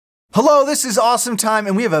Hello, this is Awesome Time,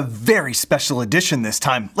 and we have a very special edition this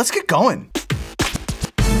time. Let's get going.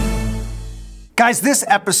 Guys, this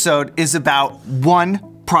episode is about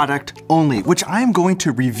one product only, which I am going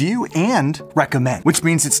to review and recommend, which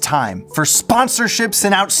means it's time for sponsorships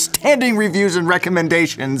and outstanding reviews and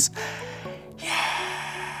recommendations. Yeah.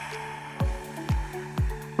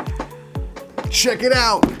 Check it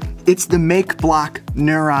out. It's the Makeblock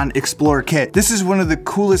Neuron Explorer Kit. This is one of the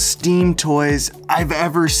coolest STEAM toys I've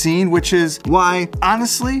ever seen, which is why,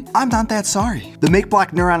 honestly, I'm not that sorry. The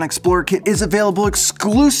Makeblock Neuron Explorer Kit is available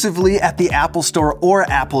exclusively at the Apple Store or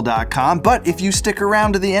apple.com, but if you stick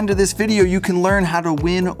around to the end of this video, you can learn how to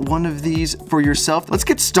win one of these for yourself. Let's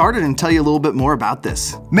get started and tell you a little bit more about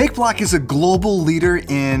this. Makeblock is a global leader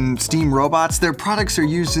in STEAM robots. Their products are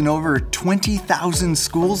used in over 20,000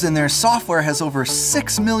 schools, and their software has over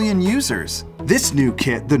 6 million users. This new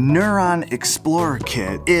kit, the Neuron Explorer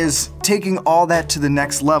Kit, is taking all that to the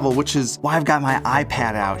next level, which is why I've got my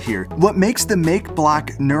iPad out here. What makes the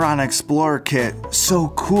Makeblock Neuron Explorer Kit so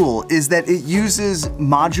cool is that it uses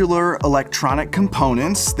modular electronic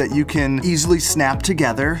components that you can easily snap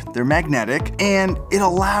together. They're magnetic, and it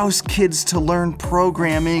allows kids to learn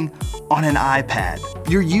programming on an iPad.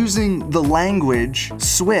 You're using the language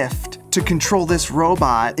Swift to control this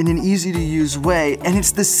robot in an easy to use way, and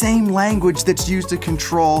it's the same language that's used to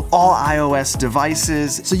control all iOS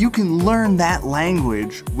devices, so you can learn that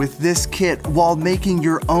language with this kit while making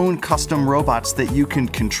your own custom robots that you can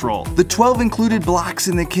control. The 12 included blocks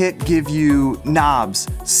in the kit give you knobs,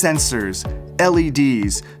 sensors,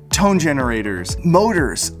 LEDs, tone generators,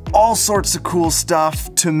 motors, all sorts of cool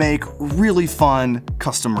stuff to make really fun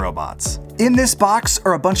custom robots. In this box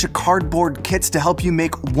are a bunch of cardboard kits to help you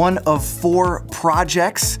make one of 4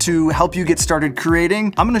 projects to help you get started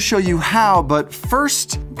creating. I'm gonna show you how, but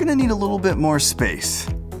first, I'm gonna need a little bit more space.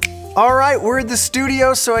 All right, we're at the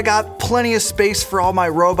studio, so I got plenty of space for all my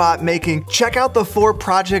robot making. Check out the 4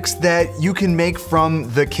 projects that you can make from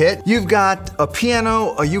the kit. You've got a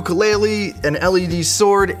piano, a ukulele, an LED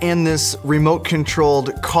sword, and this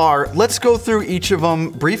remote-controlled car. Let's go through each of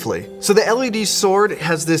them briefly. So the LED sword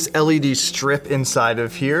has this LED strip inside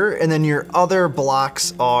of here, and then your other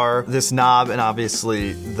blocks are this knob and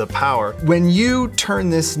obviously the power. When you turn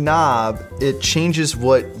this knob, it changes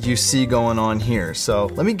what you see going on here. So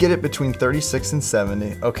let me get it between 36 and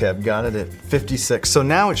 70. Okay, I've got it at 56. So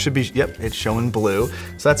now it should be, yep, it's showing blue.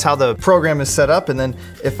 So that's how the program is set up. And then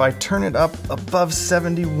if I turn it up above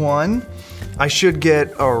 71, I should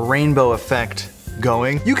get a rainbow effect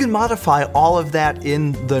going. You can modify all of that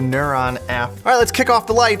in the Neuron app. All right, let's kick off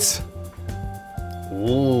the lights.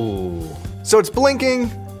 Ooh. So it's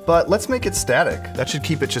blinking, but let's make it static. That should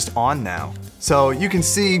keep it just on now. So you can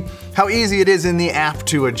see how easy it is in the app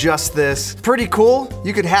to adjust this. Pretty cool.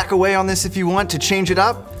 You could hack away on this if you want to change it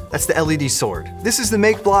up. That's the LED sword. This is the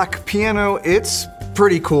Makeblock piano. It's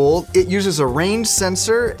pretty cool. It uses a range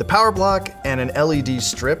sensor, the power block, and an LED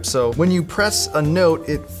strip. So when you press a note,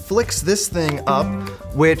 it flicks this thing up,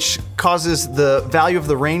 which causes the value of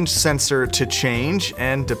the range sensor to change.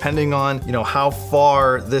 And depending on, how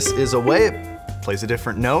far this is away, it plays a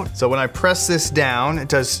different note. So when I press this down, it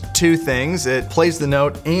does 2 things. It plays the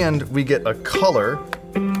note and we get a color.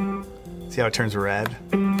 See how it turns red?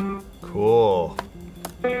 Cool.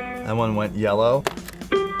 That one went yellow.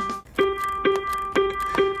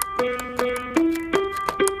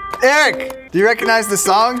 Eric, do you recognize the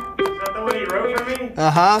song? Is that the one you wrote for me?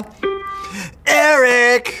 Uh-huh.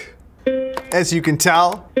 Eric! As you can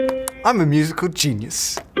tell, I'm a musical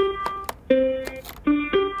genius.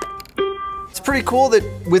 Pretty cool that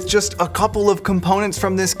with just a couple of components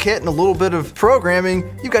from this kit and a little bit of programming,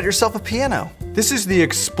 you got yourself a piano. This is the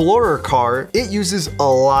Explorer car. It uses a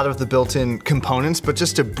lot of the built-in components, but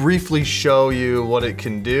just to briefly show you what it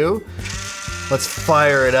can do, let's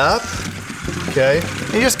fire it up. Okay,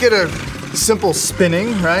 and you just get a simple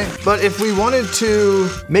spinning, right? But if we wanted to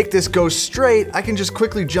make this go straight, I can just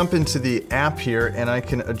quickly jump into the app here and I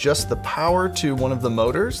can adjust the power to one of the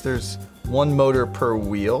motors. There's 1 motor per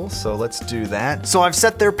wheel, so let's do that. So I've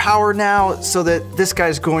set their power now so that this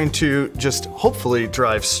guy's going to just hopefully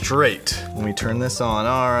drive straight. When we turn this on,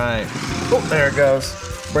 all right. Oh, there it goes.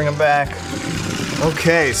 Bring him back.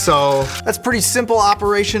 Okay, so that's pretty simple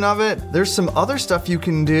operation of it. There's some other stuff you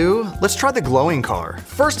can do. Let's try the glowing car.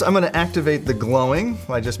 First, I'm gonna activate the glowing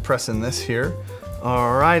by just pressing this here.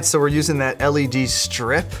 All right, so we're using that LED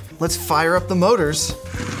strip. Let's fire up the motors.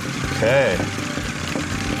 Okay.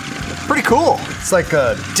 Pretty cool. It's like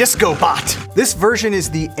a disco bot. This version is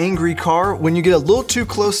the angry car. When you get a little too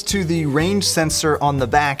close to the range sensor on the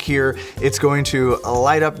back here, it's going to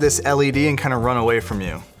light up this LED and kind of run away from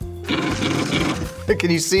you. Can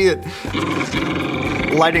you see it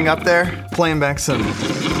lighting up there? Playing back some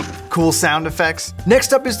cool sound effects.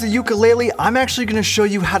 Next up is the ukulele. I'm actually gonna show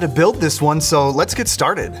you how to build this one, so let's get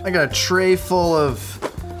started. I got a tray full of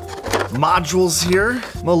modules here.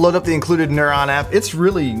 I'm gonna load up the included Neuron app. It's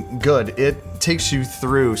really good. It takes you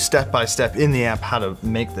through step by step in the app how to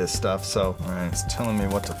make this stuff. So, all right, it's telling me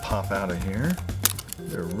what to pop out of here.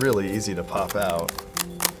 They're really easy to pop out.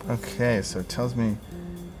 Okay, so it tells me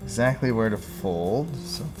exactly where to fold.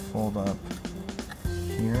 So fold up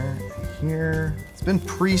here, here. It's been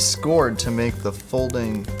pre-scored to make the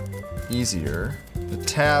folding easier. The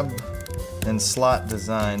tab and slot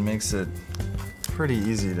design makes it pretty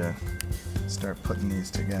easy to start putting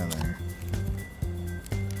these together.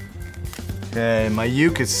 Okay, my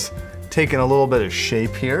uke is taking a little bit of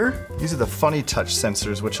shape here. These are the funny touch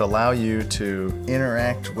sensors which allow you to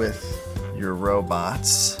interact with your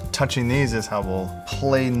robots. Touching these is how we'll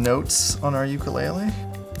play notes on our ukulele.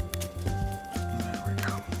 There we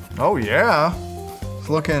go. Oh yeah, it's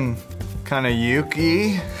looking kind of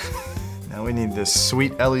uke-y. Now we need this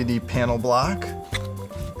sweet LED panel block.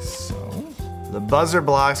 Like so. The buzzer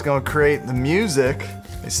block's gonna create the music.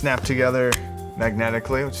 They snap together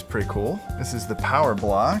magnetically, which is pretty cool. This is the power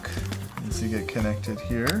block. Needs to get connected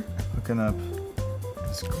here. Hooking up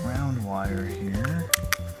this ground wire here.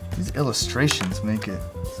 These illustrations make it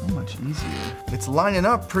so much easier. It's lining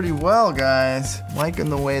up pretty well, guys. Liking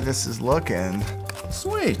the way this is looking.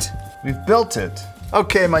 Sweet, we've built it.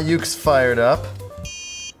 Okay, my uke's fired up.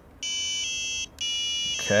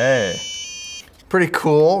 Okay, pretty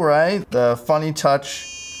cool, right? The funny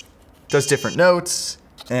touch does different notes,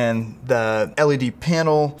 and the LED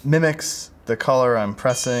panel mimics the color I'm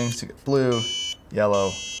pressing to get blue,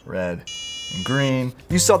 yellow, red, and green.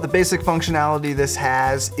 You saw the basic functionality this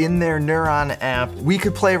has in their Neuron app. We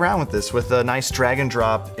could play around with this with a nice drag and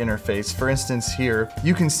drop interface. For instance, here,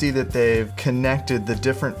 you can see that they've connected the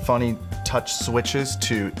different funny touch switches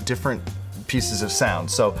to different pieces of sound.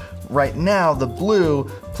 So right now, the blue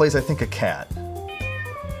plays, I think, a cat.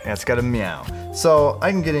 Yeah, it's got a meow. So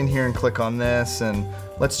I can get in here and click on this, and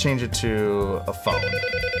let's change it to a phone.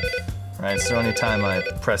 Right, so anytime I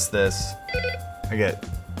press this, I get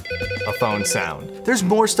a phone sound. There's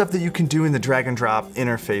more stuff that you can do in the drag and drop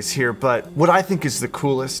interface here, but what I think is the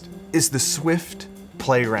coolest is the Swift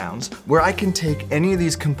playgrounds, where I can take any of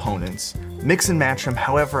these components, mix and match them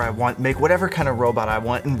however I want, make whatever kind of robot I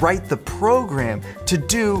want, and write the program to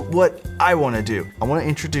do what I want to do. I want to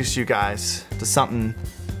introduce you guys to something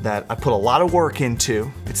that I put a lot of work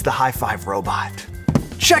into. It's the High Five robot.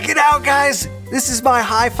 Check it out, guys. This is my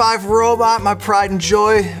High Five robot, my pride and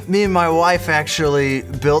joy. Me and my wife actually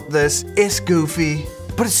built this. It's goofy,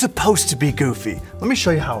 but it's supposed to be goofy. Let me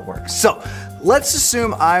show you how it works. So, let's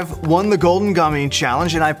assume I've won the Golden Gummy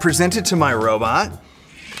Challenge and I present it to my robot.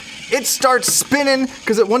 It starts spinning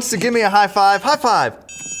because it wants to give me a high five. High five.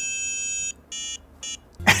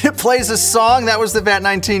 And it plays a song. That was the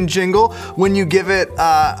VAT19 jingle when you give it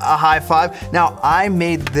a high five. Now, I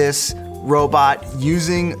made this robot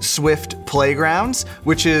using Swift Playgrounds,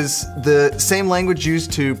 which is the same language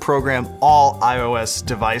used to program all iOS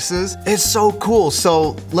devices. It's so cool.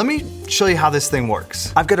 So let me show you how this thing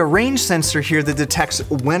works. I've got a range sensor here that detects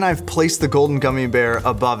when I've placed the Golden Gummy Bear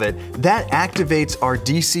above it. That activates our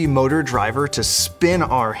DC motor driver to spin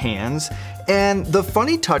our hands. And the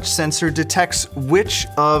funny touch sensor detects which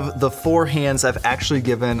of the 4 hands I've actually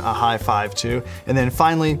given a high five to. And then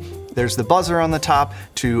finally, there's the buzzer on the top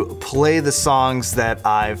to play the songs that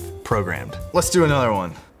I've programmed. Let's do another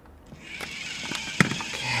one.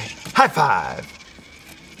 Okay. High five.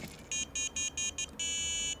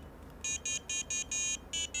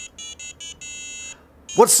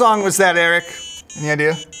 What song was that, Eric? Any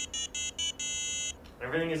idea?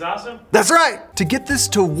 Everything is awesome? That's right! To get this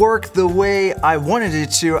to work the way I wanted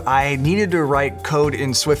it to, I needed to write code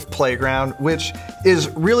in Swift Playground, which is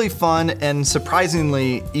really fun and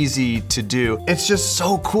surprisingly easy to do. It's just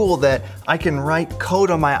so cool that I can write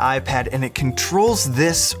code on my iPad and it controls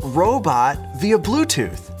this robot via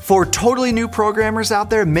Bluetooth. For totally new programmers out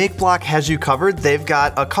there, Makeblock has you covered. They've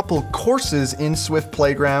got a couple courses in Swift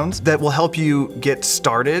Playgrounds that will help you get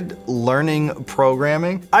started learning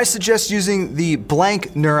programming. I suggest using the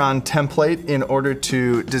blank Neuron template in order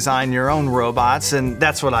to design your own robots, and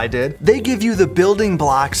that's what I did. They give you the building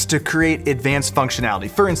blocks to create advanced functionality.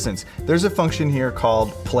 For instance, there's a function here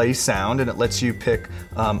called play sound, and it lets you pick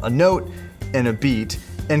a note and a beat,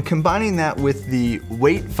 And combining that with the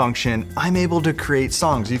wait function, I'm able to create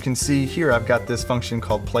songs. You can see here I've got this function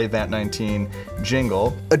called Play VAT19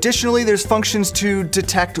 Jingle. Additionally, there's functions to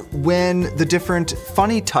detect when the different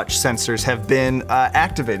funny touch sensors have been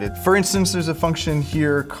activated. For instance, there's a function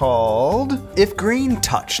here called If Green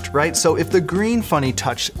Touched, right? So if the green funny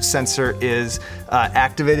touch sensor is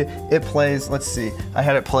activated, it plays, let's see, I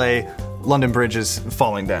had it play London Bridge is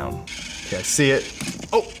Falling Down. Okay, I see it.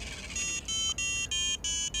 Oh!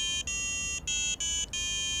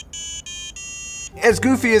 As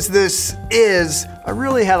goofy as this is, I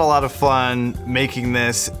really had a lot of fun making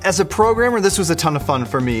this. As a programmer, this was a ton of fun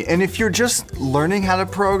for me. And if you're just learning how to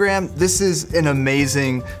program, this is an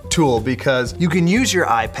amazing tool because you can use your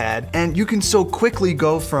iPad and you can so quickly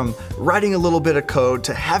go from writing a little bit of code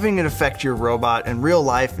to having it affect your robot in real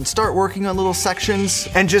life and start working on little sections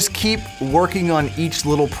and just keep working on each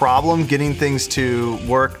little problem, getting things to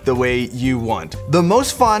work the way you want. The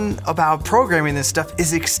most fun about programming this stuff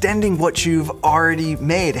is extending what you've already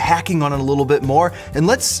made, hacking on it a little bit more. And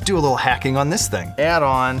let's do a little hacking on this thing. Add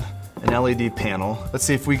on an LED panel. Let's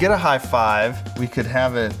see, if we get a high five, we could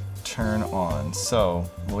have it turn on. So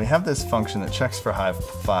we have this function that checks for high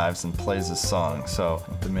fives and plays a song. So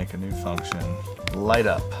I have to make a new function. Light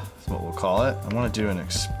up is what we'll call it. I want to do an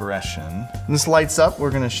expression. When this lights up,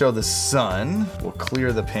 we're going to show the sun. We'll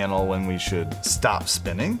clear the panel when we should stop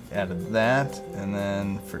spinning. Added that, and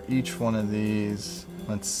then for each one of these,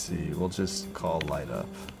 let's see, we'll just call light up.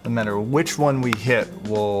 No matter which one we hit,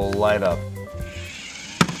 will light up.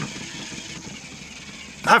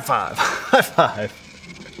 High five, high five,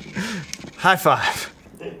 high five,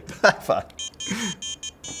 high five.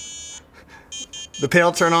 The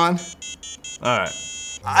panel turn on? All right.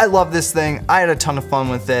 I love this thing. I had a ton of fun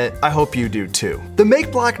with it. I hope you do too. The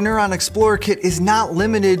Makeblock Neuron Explorer Kit is not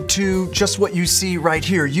limited to just what you see right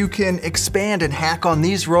here. You can expand and hack on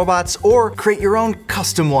these robots or create your own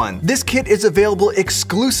custom one. This kit is available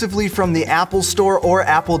exclusively from the Apple Store or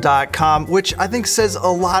apple.com, which I think says a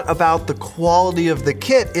lot about the quality of the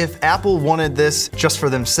kit if Apple wanted this just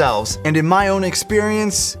for themselves. And in my own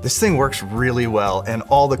experience, this thing works really well and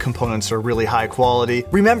all the components are really high quality.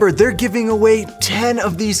 Remember, they're giving away 10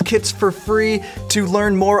 of these kits for free. To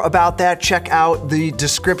learn more about that, check out the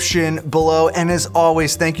description below. And as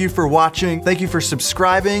always, thank you for watching, thank you for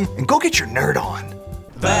subscribing, and go get your nerd on.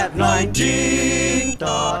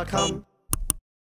 bat19.com